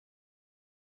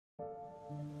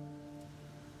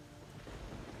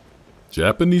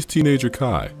Japanese teenager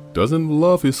Kai doesn't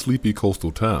love his sleepy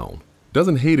coastal town.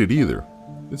 Doesn't hate it either.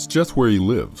 It's just where he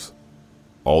lives.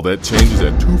 All that changes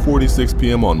at 2:46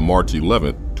 p.m. on March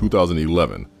 11,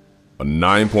 2011. A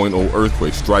 9.0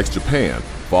 earthquake strikes Japan,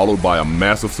 followed by a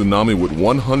massive tsunami with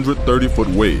 130-foot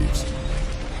waves.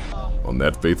 On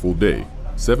that fateful day,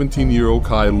 17-year-old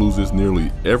Kai loses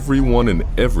nearly everyone and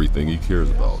everything he cares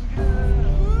about.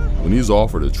 When he's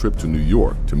offered a trip to New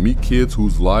York to meet kids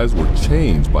whose lives were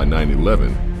changed by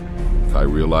 9/11, Kai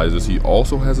realizes he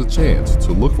also has a chance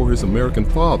to look for his American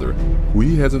father, who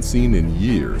he hasn't seen in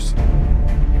years.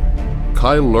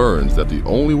 Kai learns that the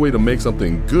only way to make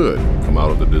something good come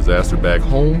out of the disaster back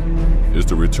home is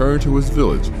to return to his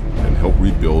village and help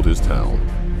rebuild his town.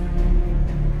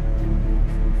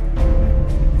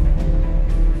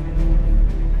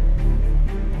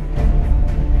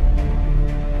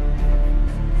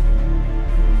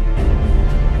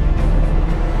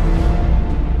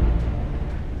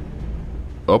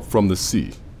 Up from the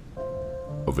Sea.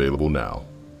 Available now.